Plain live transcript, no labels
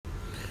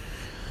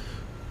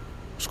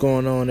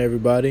going on,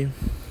 everybody?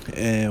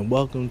 And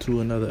welcome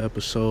to another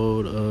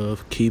episode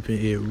of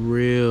Keeping It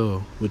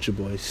Real with your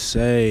boy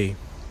Say.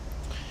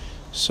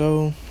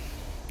 So,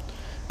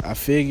 I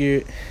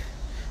figured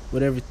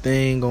with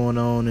everything going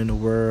on in the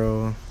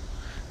world,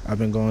 I've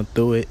been going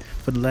through it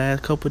for the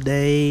last couple of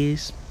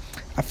days.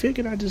 I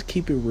figured I'd just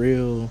keep it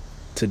real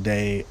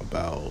today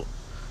about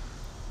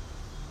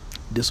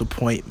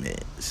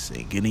disappointments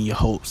and getting your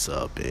hopes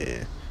up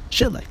and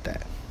shit like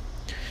that.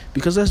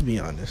 Because let's be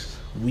honest,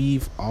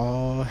 we've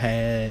all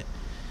had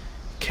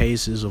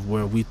cases of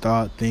where we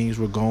thought things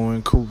were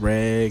going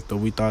correct or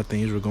we thought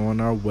things were going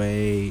our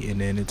way,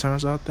 and then it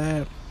turns out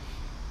that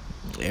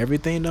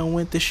everything done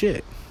went to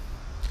shit.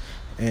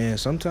 And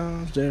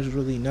sometimes there's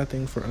really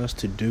nothing for us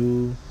to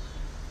do.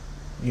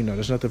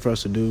 There's nothing for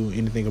us to do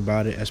anything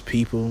about it as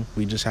people.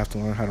 We just have to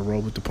learn how to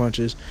roll with the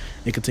punches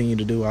and continue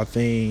to do our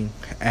thing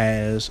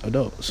as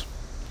adults.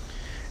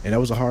 And that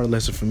was a hard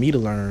lesson for me to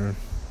learn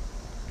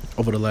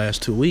over the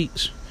last 2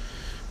 weeks,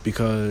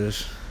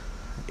 because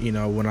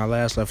when I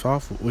last left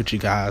off with you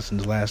guys in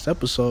the last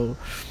episode,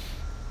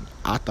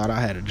 I thought I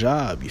had a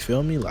job. You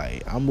feel me?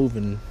 Like,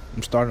 I'm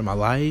starting my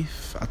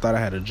life. I thought I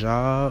had a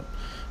job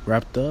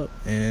wrapped up,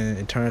 and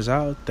it turns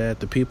out that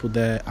the people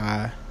that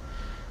I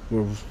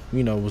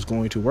was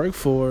going to work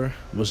for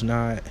was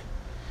not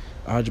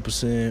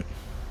 100%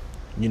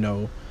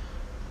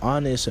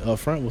 honest and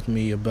upfront with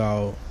me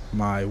about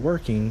my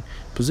working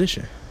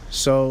position.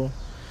 So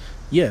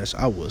yes,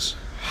 I was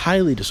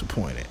highly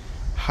disappointed,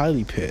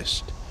 highly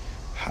pissed,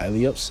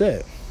 highly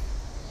upset.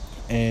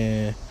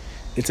 And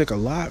it took a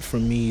lot for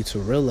me to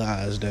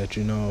realize that,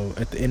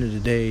 at the end of the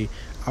day,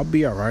 I'll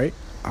be all right.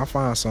 I'll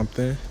find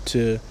something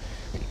to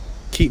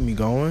keep me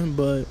going.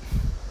 But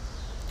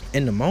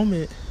in the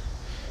moment,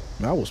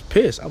 I was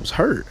pissed. I was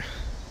hurt.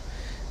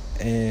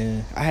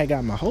 And I had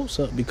got my hopes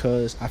up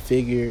because I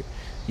figured,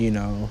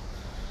 I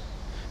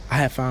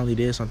had finally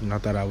did something I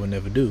thought I would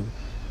never do.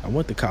 I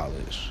went to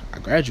college. I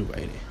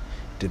graduated.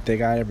 Didn't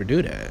think I'd ever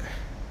do that.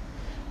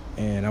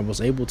 And I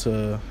was able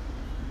to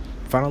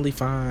finally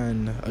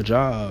find a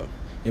job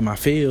in my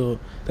field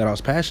that I was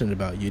passionate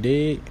about, you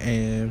dig?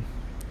 And,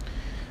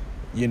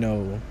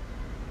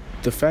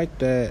 the fact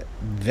that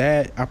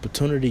that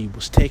opportunity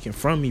was taken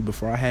from me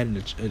before I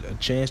had a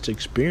chance to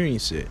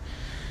experience it,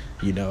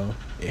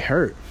 it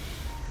hurt.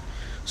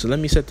 So let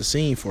me set the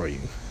scene for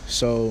you.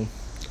 So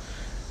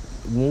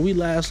when we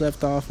last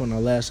left off on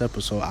our last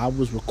episode, I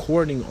was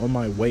recording on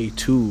my way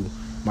to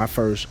my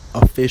first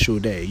official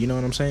day. You know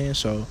what I'm saying?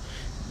 So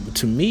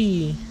to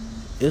me,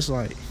 it's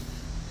like,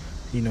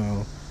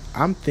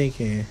 I'm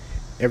thinking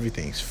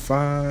everything's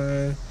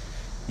fine.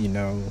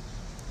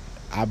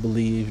 I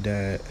believe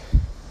that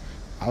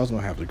I was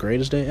going to have the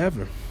greatest day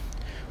ever.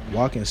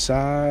 Walk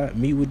inside,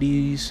 meet with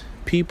these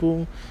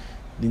people,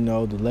 the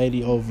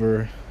lady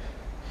over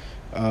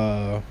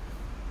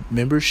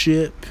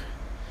membership,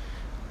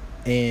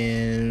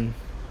 and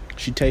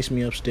she takes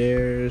me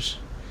upstairs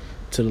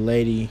to the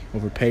lady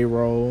over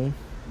payroll,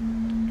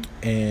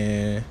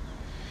 and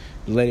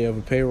the lady over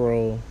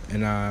payroll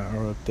and I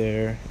are up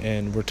there,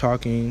 and we're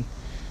talking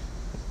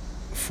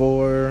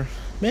for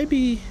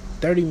maybe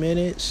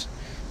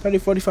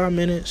 45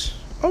 minutes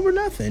over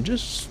nothing,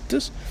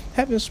 just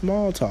having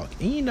small talk.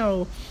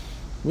 And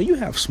when you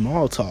have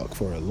small talk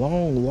for a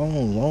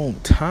long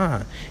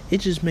time,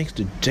 it just makes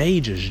the day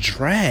just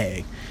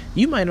drag.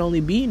 You might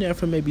only be in there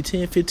for maybe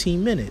 10-15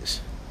 minutes.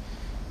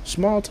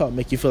 Small talk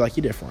make you feel like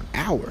you're there for an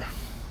hour.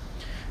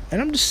 And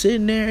I'm just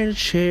sitting there in a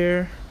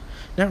chair,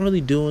 not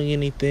really doing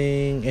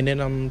anything. And then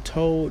I'm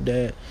told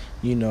that,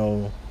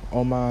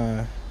 on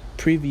my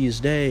previous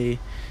day,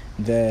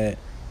 that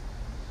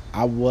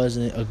I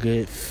wasn't a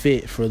good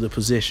fit for the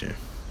position.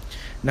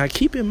 Now,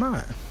 keep in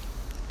mind,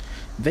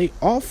 they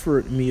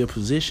offered me a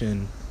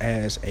position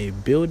as a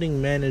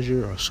building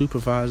manager or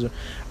supervisor.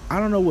 I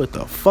don't know what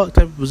the fuck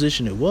type of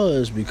position it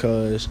was,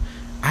 because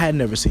I had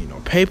never seen no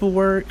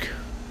paperwork.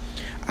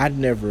 I'd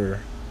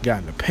never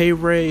gotten a pay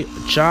rate,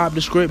 a job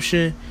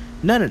description,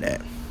 none of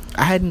that.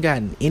 I hadn't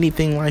gotten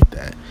anything like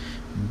that.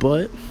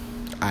 But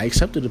I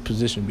accepted the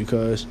position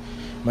because,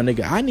 my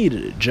nigga, I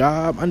needed a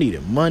job. I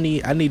needed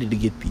money. I needed to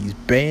get these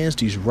bands,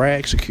 these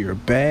racks, secure a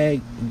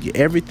bag,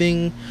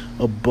 everything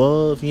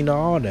above,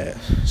 all that.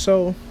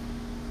 So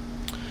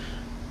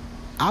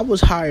I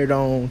was hired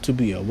on to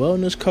be a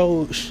wellness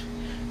coach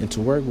and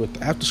to work with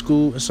the after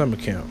school and summer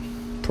camp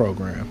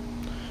program.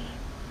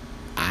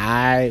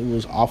 I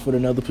was offered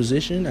another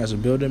position as a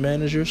building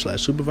manager /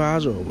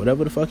 supervisor, or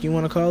whatever the fuck you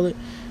want to call it.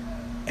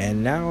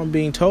 And now I'm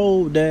being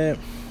told that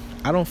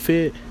I'm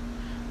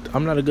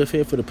not a good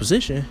fit for the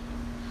position.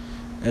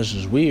 That's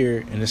just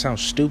weird, and it sounds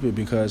stupid,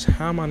 because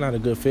how am I not a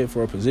good fit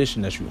for a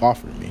position that you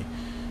offered me?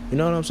 You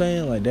know what I'm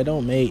saying? Like, that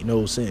don't make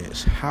no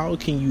sense. How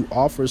can you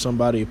offer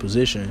somebody a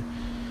position,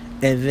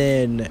 and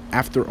then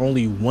after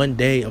only one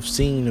day of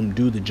seeing them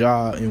do the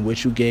job, in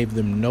which you gave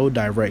them no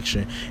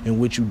direction, in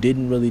which you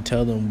didn't really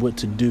tell them what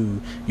to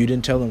do, you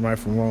didn't tell them right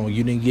from wrong,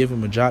 you didn't give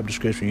them a job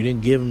description, you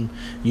didn't give them,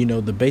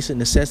 the basic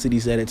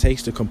necessities that it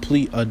takes to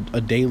complete a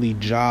daily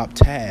job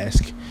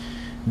task,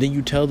 then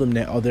you tell them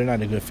that, oh, they're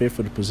not a good fit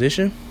for the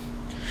position.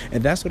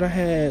 And that's what I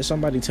had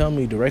somebody tell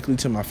me directly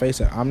to my face,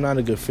 that I'm not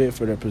a good fit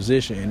for their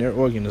position in their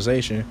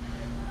organization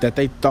that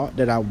they thought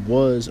that I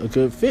was a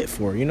good fit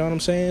for. You know what I'm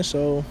saying?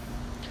 So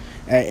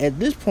at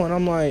this point,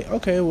 I'm like,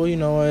 okay, well, you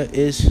know what?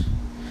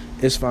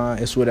 It's fine.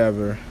 It's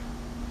whatever.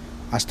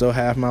 I still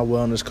have my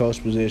wellness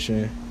coach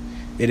position.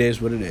 It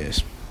is what it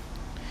is.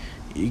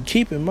 You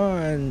keep in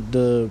mind,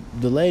 the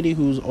lady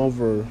who's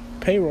over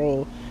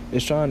payroll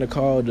is trying to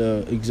call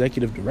the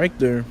executive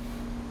director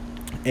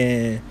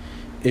and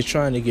is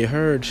trying to get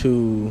her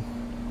to,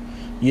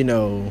 you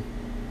know,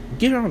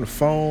 get her on the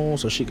phone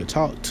so she could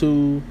talk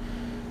to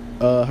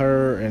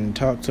her and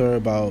talk to her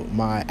about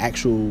my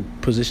actual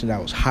position that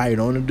I was hired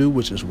on to do,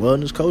 which is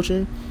wellness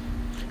coaching.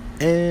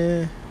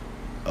 And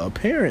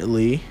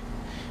apparently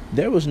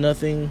there was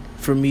nothing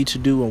for me to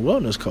do in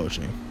wellness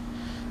coaching.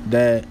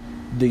 That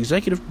the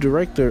executive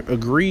director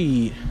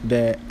agreed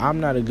that I'm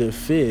not a good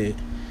fit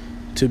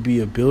to be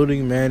a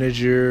building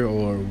manager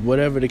or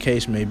whatever the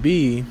case may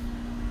be,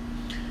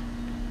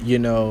 you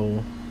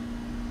know.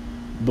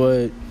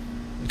 But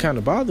it kind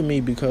of bothered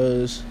me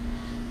because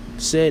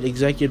said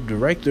executive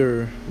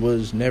director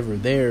was never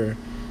there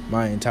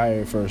my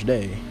entire first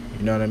day.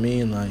 You know what I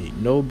mean? Like,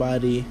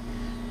 nobody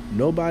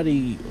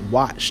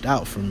watched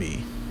out for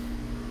me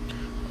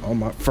on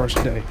my first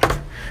day.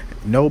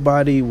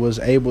 Nobody was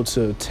able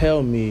to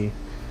tell me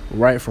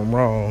right from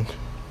wrong.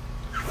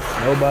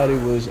 Nobody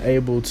was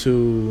able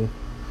to,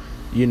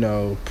 you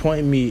know,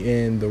 point me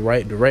in the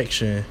right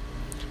direction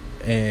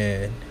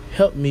and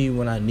help me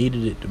when I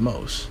needed it the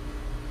most.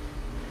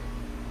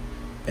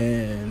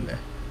 And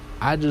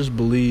I just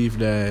believe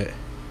that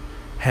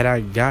had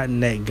I gotten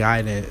that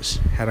guidance,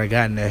 had I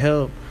gotten that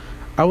help,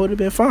 I would have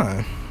been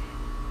fine.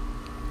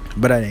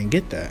 But I didn't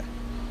get that.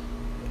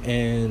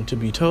 And to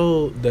be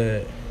told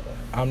that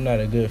I'm not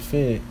a good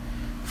fit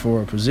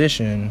for a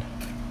position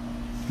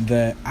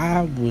that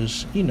I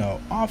was, you know,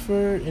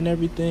 offered and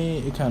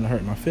everything, it kind of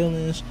hurt my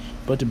feelings.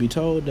 But to be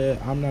told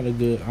that I'm not a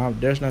good,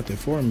 there's nothing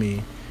for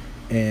me,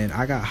 and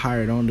I got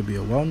hired on to be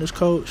a wellness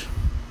coach,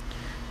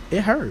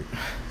 it hurt.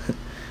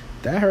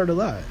 That hurt a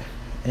lot.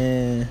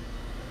 And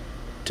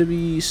to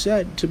be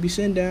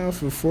sitting down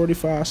for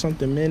 45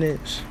 something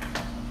minutes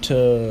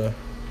to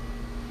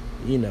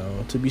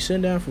be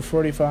sitting down for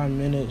 45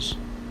 minutes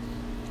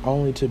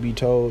only to be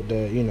told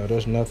that, you know,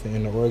 there's nothing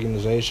in the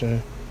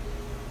organization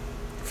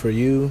for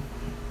you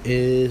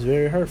is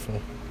very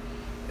hurtful.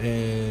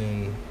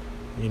 And,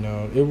 you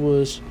know, it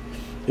was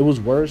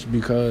worse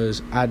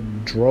because I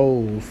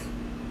drove,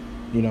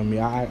 you know what I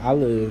mean, I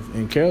live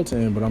in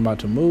Carrollton, but I'm about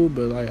to move,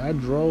 but like I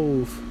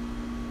drove,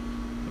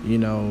 you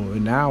know,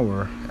 an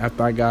hour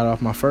after I got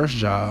off my first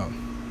job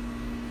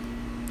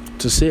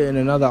to sit in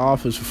another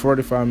office for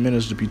 45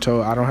 minutes to be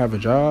told I don't have a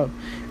job,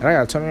 and I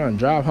gotta turn around and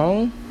drive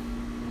home.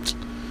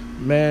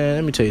 Man,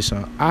 let me tell you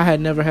something. I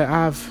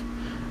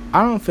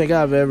don't think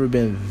I've ever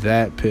been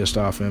that pissed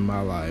off in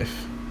my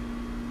life.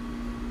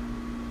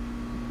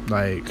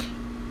 Like,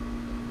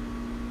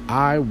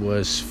 I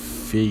was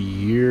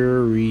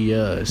furious.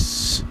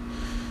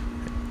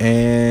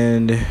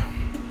 And,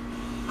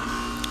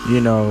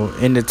 you know,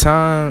 in the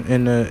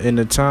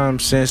time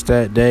since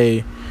that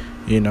day,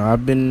 you know,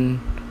 I've been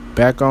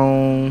back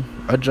on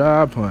a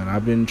job hunt.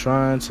 I've been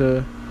trying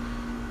to,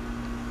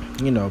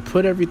 you know,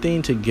 put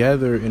everything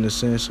together in the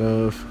sense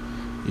of,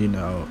 you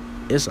know,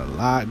 it's a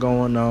lot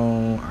going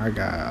on. I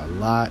got a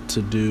lot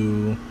to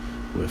do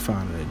with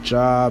finding a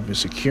job and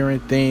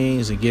securing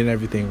things and getting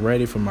everything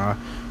ready for my,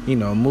 you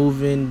know,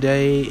 moving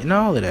day and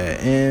all of that.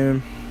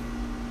 And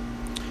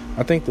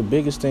I think the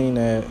biggest thing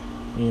that,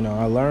 you know,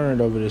 I learned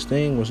over this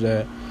thing was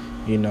that,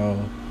 you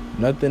know,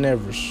 nothing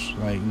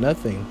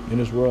in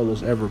this world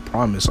is ever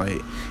promised.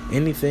 Like,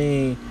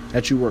 anything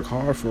that you work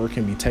hard for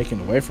can be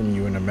taken away from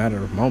you in a matter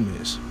of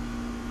moments.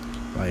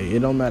 Like, it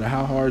don't matter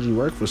how hard you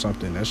work for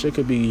something, that shit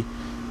could be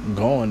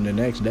gone the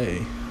next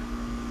day.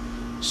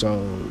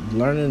 So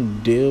learning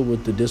to deal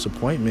with the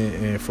disappointment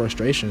and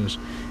frustrations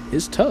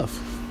is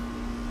tough.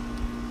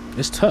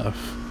 It's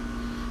tough.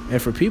 And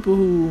for people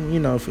who, you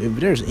know, if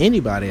there's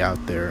anybody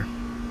out there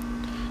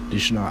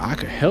that, you know, I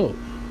could help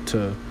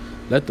to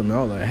let them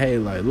know, like, hey,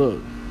 like,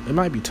 look, it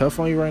might be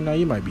tough on you right now.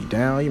 You might be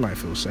down. You might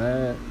feel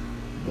sad.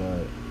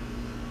 But,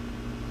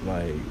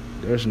 like,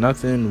 there's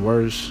nothing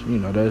worse. You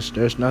know,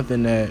 there's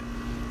nothing that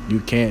you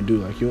can't do.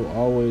 Like, you'll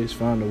always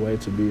find a way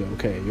to be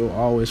okay. You'll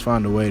always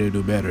find a way to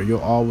do better. You'll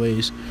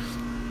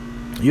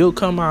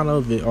come out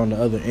of it on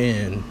the other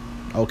end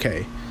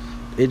okay.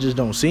 It just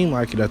don't seem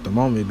like it at the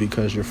moment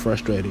because you're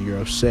frustrated, you're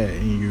upset,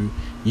 and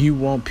you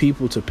want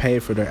people to pay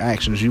for their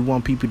actions. You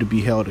want people to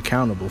be held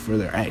accountable for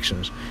their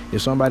actions.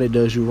 If somebody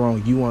does you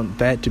wrong, you want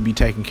that to be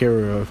taken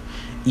care of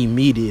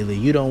immediately.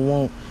 You don't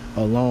want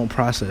a long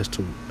process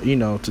to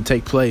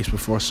take place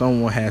before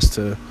someone has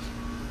to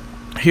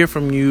hear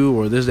from you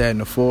or this, that,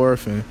 and the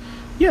fourth. And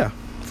yeah,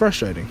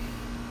 frustrating.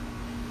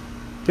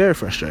 Very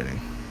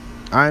frustrating.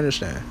 I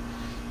understand.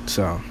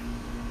 So,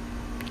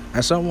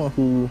 as someone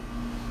who,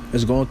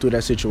 is going through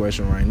that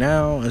situation right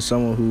now, and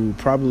someone who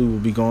probably will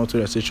be going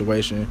through that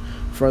situation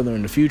further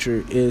in the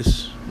future,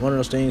 is one of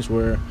those things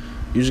where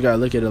you just gotta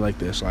look at it like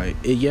this. Like,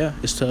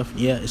 it's tough.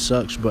 Yeah, it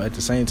sucks. But at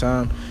the same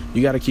time,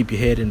 you gotta keep your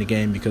head in the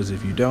game, because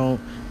if you don't,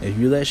 if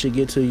you let shit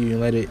get to you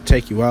and let it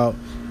take you out,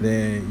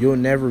 then you'll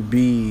never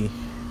be,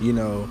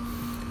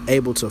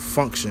 able to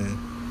function.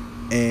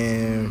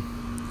 And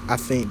I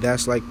think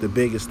that's like the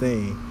biggest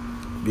thing,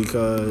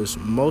 because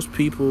most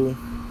people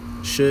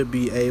should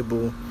be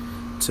able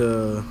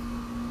to,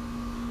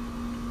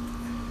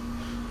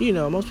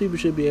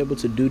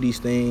 do these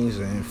things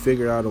and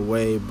figure out a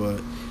way.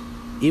 But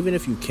even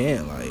if you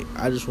can't, like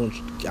I just like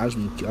I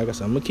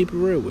said, I'm gonna keep it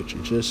real with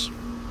you. Just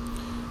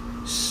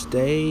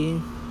stay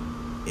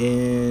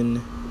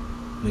in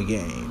the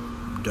game.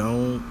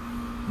 Don't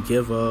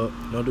give up.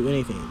 Don't do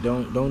anything.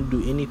 Don't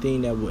do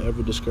anything that will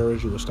ever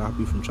discourage you or stop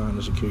you from trying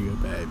to secure your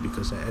bag.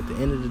 Because at the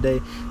end of the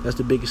day, that's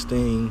the biggest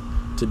thing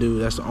to do.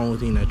 That's the only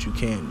thing that you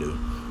can do,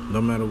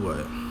 no matter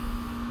what.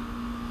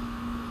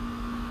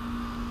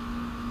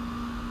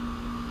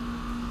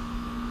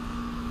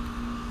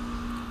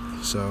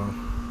 So,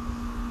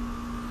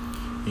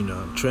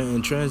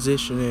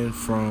 transitioning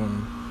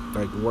from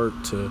like work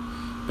to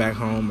back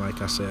home,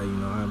 like I said,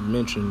 I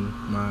mentioned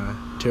my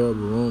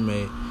terrible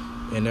roommate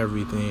and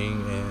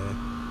everything, and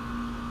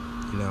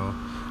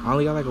I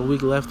only got like a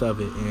week left of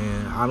it,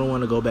 and I don't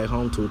want to go back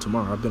home till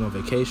tomorrow. I've been on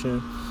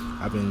vacation.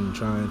 I've been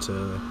trying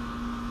to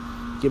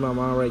get my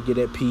mind right, get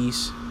at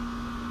peace,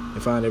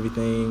 and find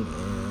everything,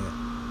 and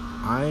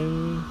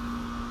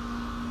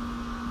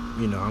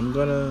I'm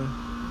gonna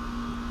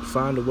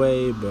find a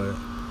way, but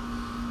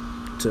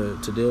to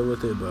deal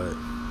with it, but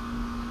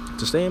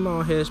to stay in my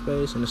own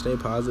headspace and to stay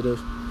positive.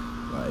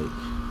 Like,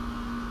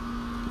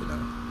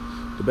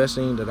 the best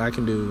thing that I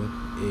can do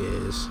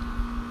is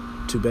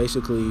to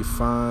basically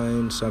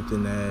find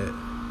something that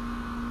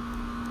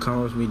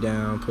calms me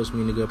down, puts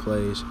me in a good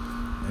place,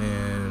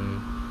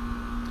 and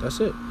that's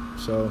it.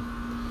 So,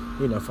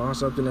 find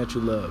something that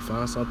you love,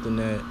 find something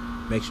that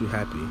makes you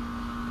happy,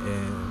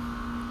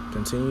 and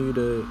continue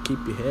to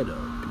keep your head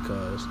up,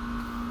 because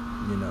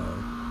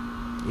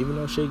even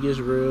though shit gets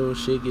real,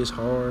 shit gets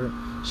hard,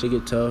 shit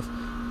get tough,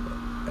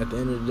 at the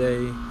end of the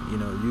day,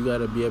 you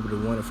gotta be able to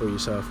want it for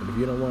yourself. And if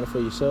you don't want it for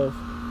yourself,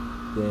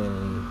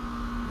 then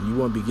you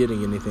won't be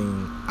getting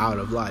anything out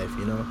of life,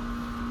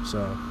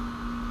 So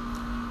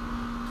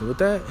with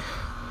that,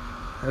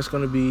 that's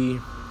gonna be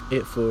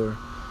it for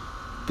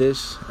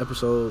this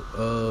episode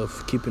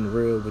of Keeping It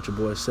Real with your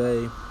boy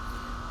Say.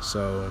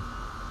 So,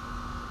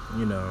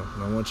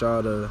 I want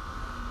y'all to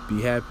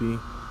be happy,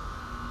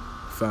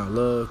 find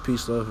love,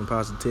 peace, love, and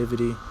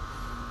positivity,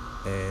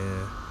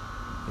 and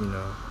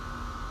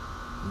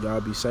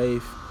y'all be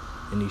safe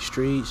in these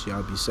streets.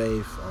 Y'all be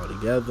safe all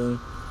together,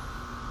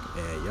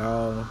 and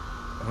y'all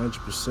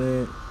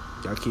 100%,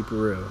 y'all keep it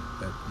real,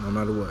 no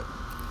matter what.